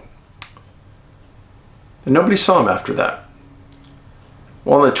 hello. And nobody saw him after that.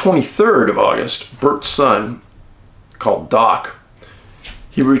 Well, on the 23rd of August, Bert's son, called Doc,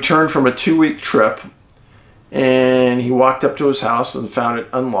 he returned from a 2-week trip, and he walked up to his house and found it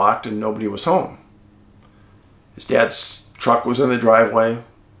unlocked and nobody was home. His dad's truck was in the driveway,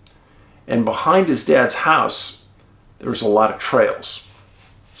 and behind his dad's house there was a lot of trails.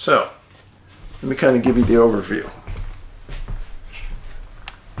 So let me kind of give you the overview.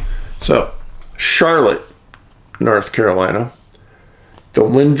 So Charlotte, North Carolina, the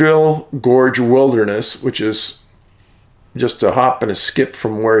Linville Gorge Wilderness, which is just a hop and a skip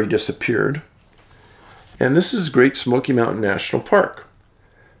from where he disappeared. And this is Great Smoky Mountain National Park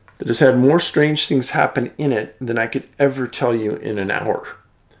that has had more strange things happen in it than I could ever tell you in an hour.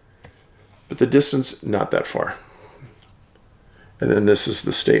 But the distance, not that far. And then this is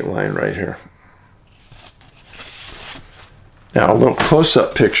the state line right here. Now, a little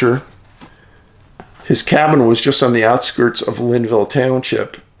close-up picture. His cabin was just on the outskirts of Linville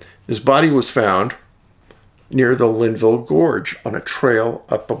Township. His body was found near the Linville Gorge on a trail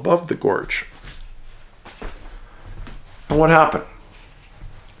up above the gorge. And what happened?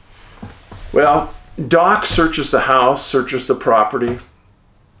 Well, Doc searches the house, searches the property,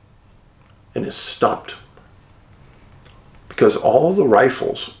 and is stumped because all the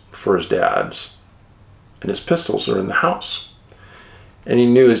rifles for his dad's and his pistols are in the house. And he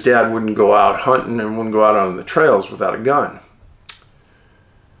knew his dad wouldn't go out hunting and wouldn't go out on the trails without a gun.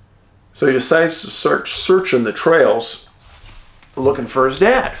 So he decides to start searching the trails looking for his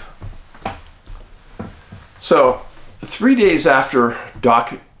dad. So 3 days after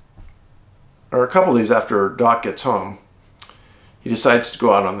Doc, or a couple days after Doc gets home, he decides to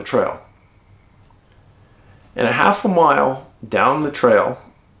go out on the trail. And a half a mile down the trail,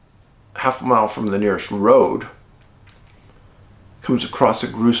 half a mile from the nearest road, comes across a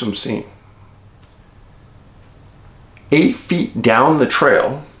gruesome scene. 8 feet down the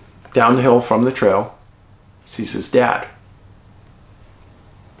trail, down the hill from the trail, sees his dad.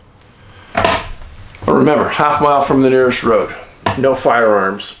 But remember, half mile from the nearest road, no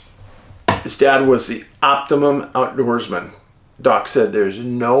firearms. His dad was the optimum outdoorsman. Doc said there's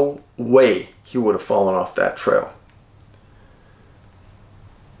no way he would have fallen off that trail.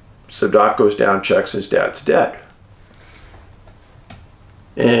 So Doc goes down, checks, his dad's dead.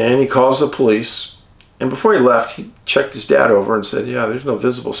 And he calls the police. And before he left, he checked his dad over and said, yeah, there's no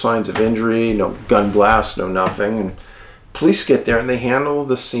visible signs of injury, no gun blast, no nothing. And police get there and they handle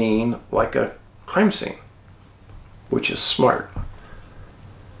the scene like a crime scene, which is smart.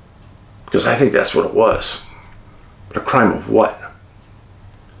 Because I think that's what it was. But a crime of what?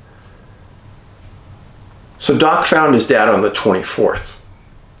 So Doc found his dad on the 24th.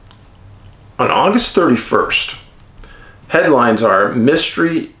 On August 31st, headlines are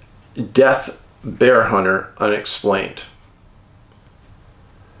Mystery Death Bear Hunter Unexplained.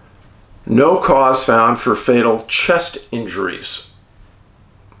 No cause found for fatal chest injuries.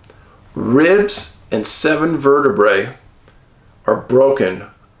 Ribs and 7 vertebrae are broken,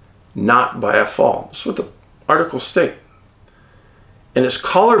 not by a fall. That's what the article states. And his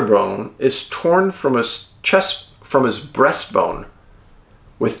collarbone is torn from his chest, from his breastbone,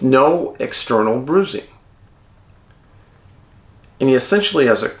 with no external bruising. And he essentially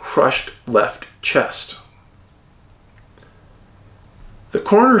has a crushed left chest. The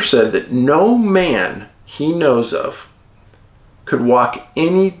coroner said that no man he knows of could walk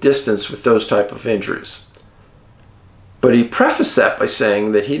any distance with those type of injuries. But he prefaced that by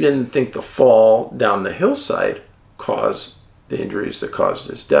saying that he didn't think the fall down the hillside caused the injuries that caused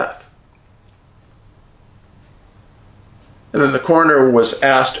his death. And then the coroner was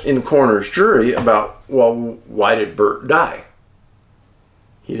asked in coroner's jury about, well, why did Bert die?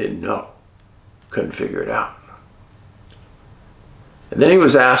 He didn't know. Couldn't figure it out. And then he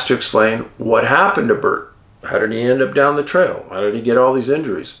was asked to explain what happened to Bert. How did he end up down the trail? How did he get all these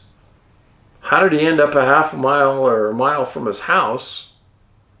injuries? How did he end up a half a mile or a mile from his house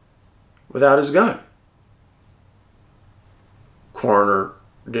without his gun? Coroner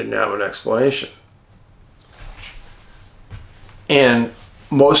didn't have an explanation. And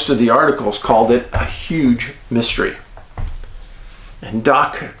most of the articles called it a huge mystery. And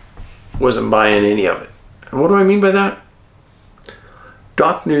Doc wasn't buying any of it. And what do I mean by that?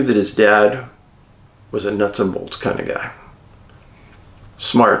 Doc knew that his dad was a nuts and bolts kind of guy.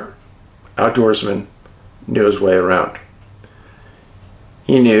 Smart, outdoorsman, knew his way around.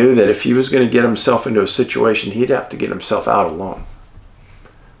 He knew that if he was going to get himself into a situation, he'd have to get himself out alone.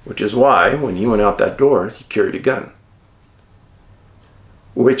 Which is why, when he went out that door, he carried a gun.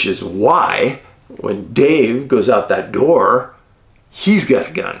 Which is why, when Dave goes out that door, he's got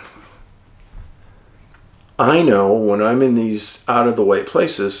a gun. I know when I'm in these out-of-the-way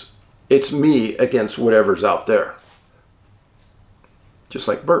places, it's me against whatever's out there. Just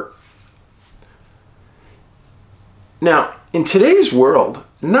like Bert. Now, in today's world,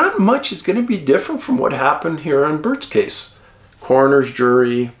 not much is going to be different from what happened here in Bert's case. Coroner's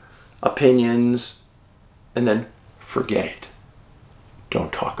jury, opinions, and then forget it.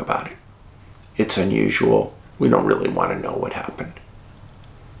 Don't talk about it. It's unusual. We don't really want to know what happened.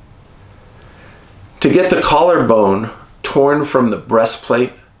 To get the collarbone torn from the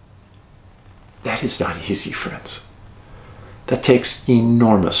breastplate, that is not easy, friends. That takes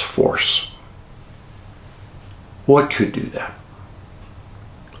enormous force. What could do that?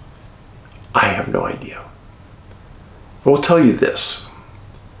 I have no idea. I will tell you this,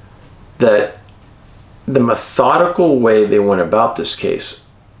 that the methodical way they went about this case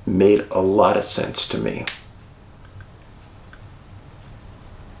made a lot of sense to me.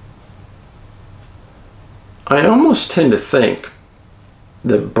 I almost tend to think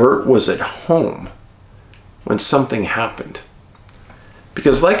that Bert was at home when something happened.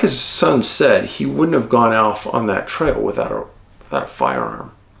 Because like his son said, he wouldn't have gone off on that trail without a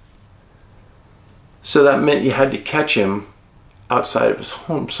firearm. So that meant you had to catch him outside of his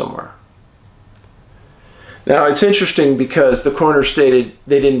home somewhere. Now, it's interesting because the coroner stated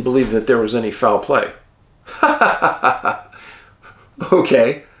they didn't believe that there was any foul play.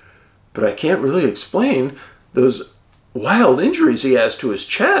 Okay, but I can't really explain those wild injuries he has to his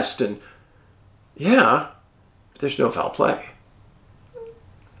chest, and yeah, there's no foul play.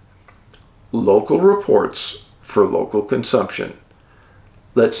 Local reports for local consumption.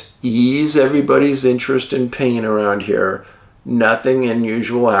 Let's ease everybody's interest and pain around here. Nothing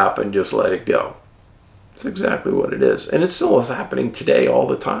unusual happened, just let it go. That's exactly what it is. And it still is happening today all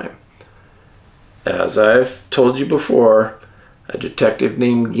the time. As I've told you before, a detective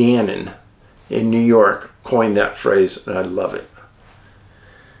named Gannon in New York coined that phrase, and I love it.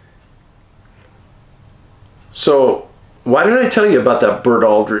 So, why did I tell you about that Bert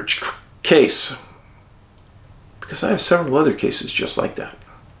Aldrige case? Because I have several other cases just like that.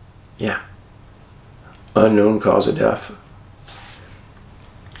 Yeah. Unknown cause of death.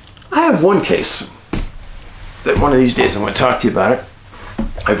 I have one case that one of these days I'm going to talk to you about it.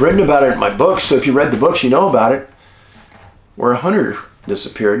 I've written about it in my books, so if you read the books, you know about it. Where a hunter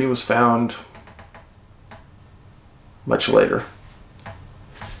disappeared and he was found much later.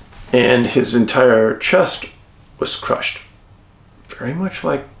 And his entire chest was crushed. Very much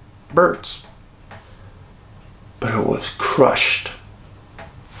like Bert's. But it was crushed.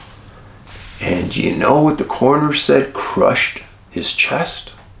 And you know what the coroner said crushed his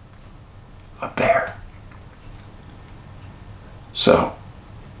chest? A bear. So,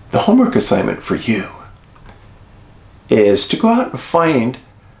 the homework assignment for you is to go out and find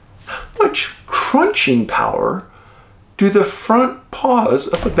how much crunching power do the front paws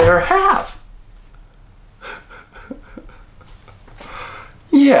of a bear have?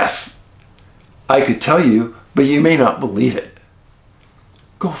 Yes, I could tell you, but you may not believe it.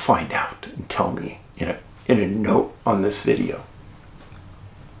 Go find out and tell me in a note on this video.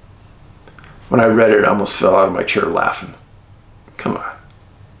 When I read it, I almost fell out of my chair laughing. Come on.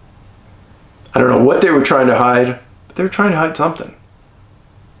 I don't know what they were trying to hide, but they were trying to hide something.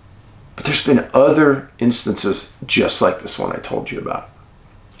 But there's been other instances just like this one I told you about.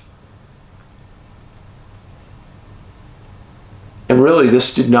 And really,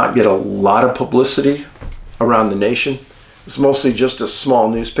 this did not get a lot of publicity around the nation. It's mostly just a small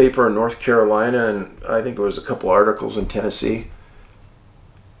newspaper in North Carolina, and I think it was a couple articles in Tennessee.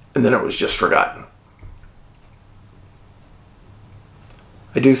 And then it was just forgotten.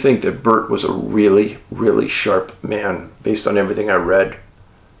 I do think that Bert was a really, really sharp man based on everything I read.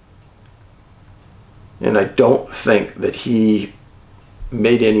 And I don't think that he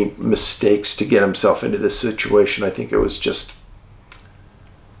made any mistakes to get himself into this situation. I think it was just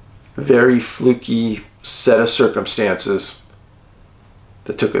a very fluky set of circumstances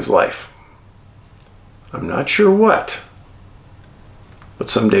that took his life. I'm not sure what, but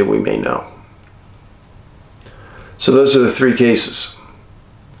someday we may know. So those are the three cases.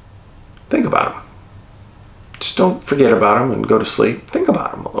 Think about them. Just don't forget about them and go to sleep. Think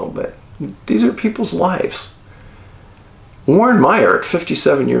about them a little bit. These are people's lives. Warren Meyer, at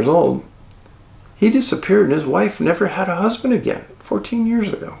 57 years old, he disappeared and his wife never had a husband again 14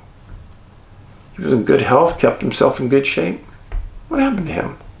 years ago. He was in good health, kept himself in good shape. What happened to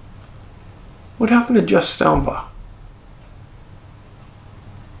him? What happened to Jeff Stambaugh?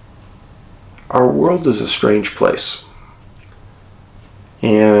 Our world is a strange place.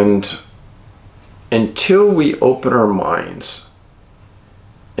 And until we open our minds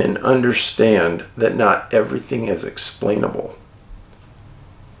and understand that not everything is explainable,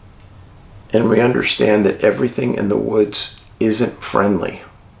 and we understand that everything in the woods isn't friendly,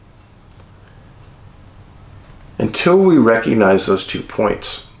 until we recognize those 2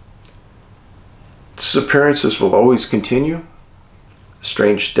 points, disappearances will always continue,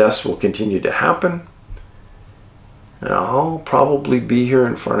 strange deaths will continue to happen, and I'll probably be here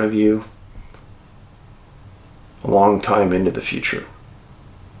in front of you a long time into the future.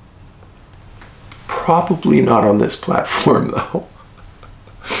 Probably not on this platform, though.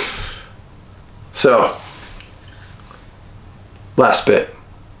 So, last bit.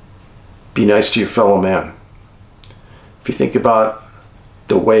 Be nice to your fellow man. If you think about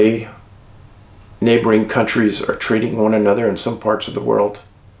the way neighboring countries are treating one another in some parts of the world,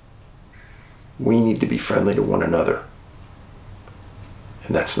 we need to be friendly to one another.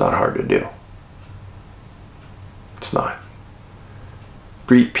 And that's not hard to do. It's not.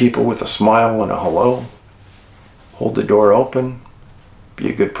 Greet people with a smile and a hello. Hold the door open. Be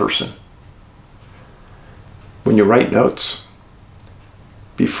a good person. When you write notes,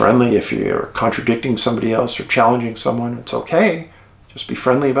 be friendly. If you're contradicting somebody else or challenging someone, it's okay. Just be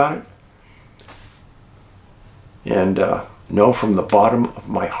friendly about it. And know from the bottom of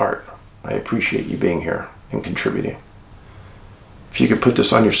my heart, I appreciate you being here. and contributing. If you could put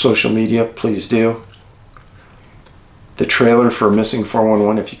this on your social media, please do. The trailer for Missing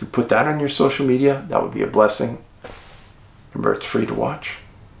 411, if you could put that on your social media, that would be a blessing. Remember, it's free to watch.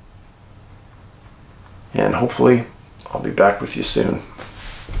 And hopefully, I'll be back with you soon.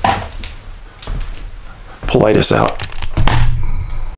 Paulides out.